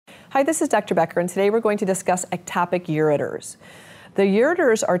Hi, this is Dr. Becker, and today we're going to discuss ectopic ureters. The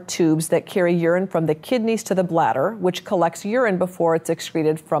ureters are tubes that carry urine from the kidneys to the bladder, which collects urine before it's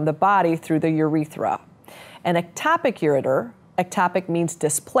excreted from the body through the urethra. An ectopic ureter, ectopic means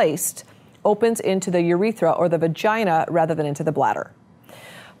displaced, opens into the urethra or the vagina rather than into the bladder.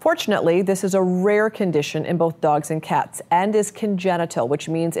 Fortunately, this is a rare condition in both dogs and cats and is congenital, which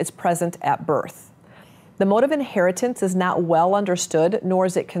means it's present at birth. The mode of inheritance is not well understood, nor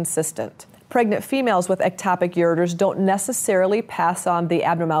is it consistent. Pregnant females with ectopic ureters don't necessarily pass on the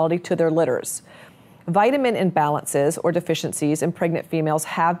abnormality to their litters. Vitamin imbalances or deficiencies in pregnant females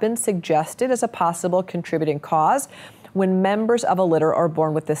have been suggested as a possible contributing cause when members of a litter are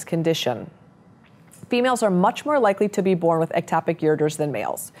born with this condition. Females are much more likely to be born with ectopic ureters than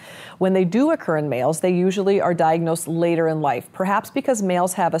males. When they do occur in males, they usually are diagnosed later in life, perhaps because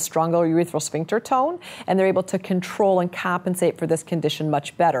males have a stronger urethral sphincter tone and they're able to control and compensate for this condition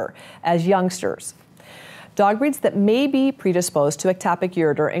much better as youngsters. Dog breeds that may be predisposed to ectopic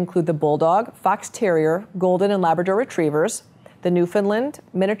ureter include the Bulldog, Fox Terrier, Golden and Labrador Retrievers, the Newfoundland,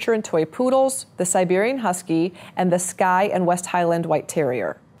 miniature and toy poodles, the Siberian Husky, and the Skye and West Highland White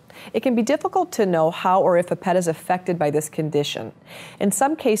Terrier. It can be difficult to know how or if a pet is affected by this condition. In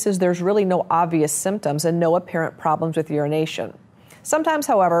some cases, there's really no obvious symptoms and no apparent problems with urination. Sometimes,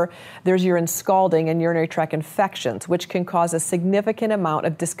 however, there's urine scalding and urinary tract infections, which can cause a significant amount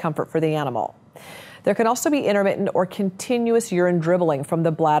of discomfort for the animal. There can also be intermittent or continuous urine dribbling from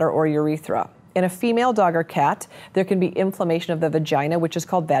the bladder or urethra. In a female dog or cat, there can be inflammation of the vagina, which is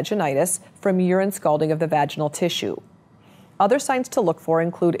called vaginitis, from urine scalding of the vaginal tissue. Other signs to look for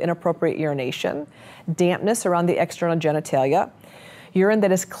include inappropriate urination, dampness around the external genitalia, urine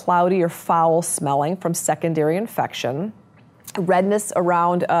that is cloudy or foul smelling from secondary infection, redness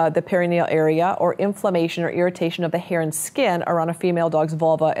around the perineal area, or inflammation or irritation of the hair and skin around a female dog's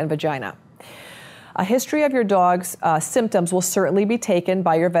vulva and vagina. A history of your dog's symptoms will certainly be taken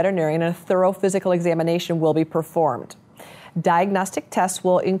by your veterinarian, and a thorough physical examination will be performed. Diagnostic tests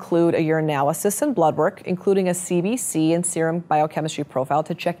will include a urinalysis and blood work, including a CBC and serum biochemistry profile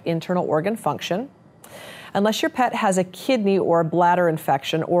to check internal organ function. Unless your pet has a kidney or a bladder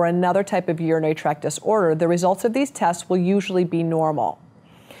infection or another type of urinary tract disorder, the results of these tests will usually be normal.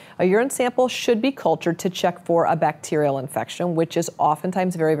 A urine sample should be cultured to check for a bacterial infection, which is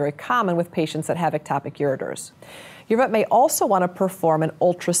oftentimes very, very common with patients that have ectopic ureters. Your vet may also want to perform an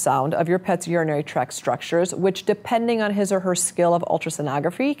ultrasound of your pet's urinary tract structures, which, depending on his or her skill of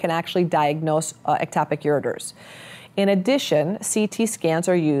ultrasonography, can actually diagnose ectopic ureters. In addition, CT scans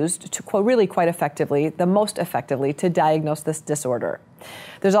are used to really quite effectively, the most effectively, to diagnose this disorder.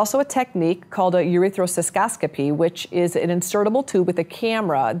 There's also a technique called a urethrocystoscopy, which is an insertable tube with a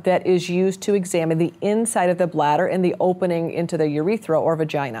camera that is used to examine the inside of the bladder and the opening into the urethra or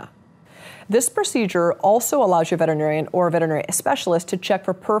vagina. This procedure also allows your veterinarian or veterinary specialist to check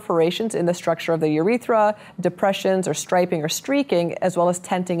for perforations in the structure of the urethra, depressions or striping or streaking, as well as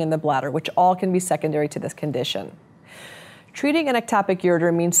tenting in the bladder, which all can be secondary to this condition. Treating an ectopic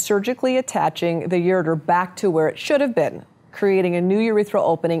ureter means surgically attaching the ureter back to where it should have been, creating a new urethral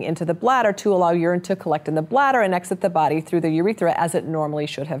opening into the bladder to allow urine to collect in the bladder and exit the body through the urethra as it normally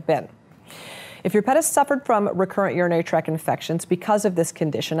should have been. If your pet has suffered from recurrent urinary tract infections because of this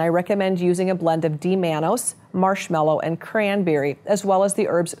condition, I recommend using a blend of D-mannose, marshmallow, and cranberry, as well as the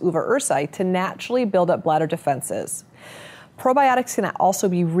herbs uva ursi, to naturally build up bladder defenses. Probiotics can also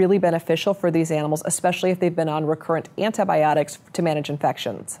be really beneficial for these animals, especially if they've been on recurrent antibiotics to manage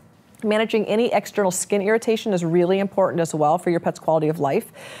infections. Managing any external skin irritation is really important as well for your pet's quality of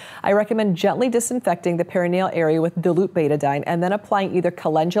life. I recommend gently disinfecting the perineal area with dilute betadine and then applying either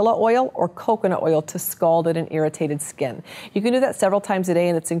calendula oil or coconut oil to scalded and irritated skin. You can do that several times a day,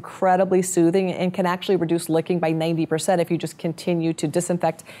 and it's incredibly soothing and can actually reduce licking by 90% if you just continue to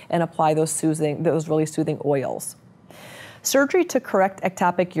disinfect and apply those really soothing oils. Surgery to correct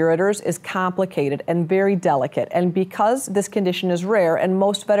ectopic ureters is complicated and very delicate, and because this condition is rare and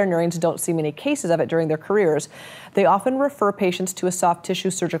most veterinarians don't see many cases of it during their careers, they often refer patients to a soft tissue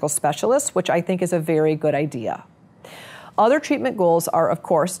surgical specialist, which I think is a very good idea. Other treatment goals are, of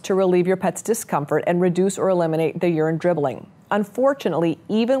course, to relieve your pet's discomfort and reduce or eliminate the urine dribbling. Unfortunately,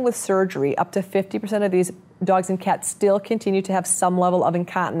 even with surgery, up to 50% of these dogs and cats still continue to have some level of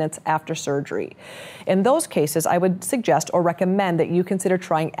incontinence after surgery. In those cases, I would suggest or recommend that you consider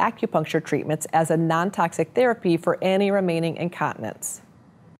trying acupuncture treatments as a non-toxic therapy for any remaining incontinence.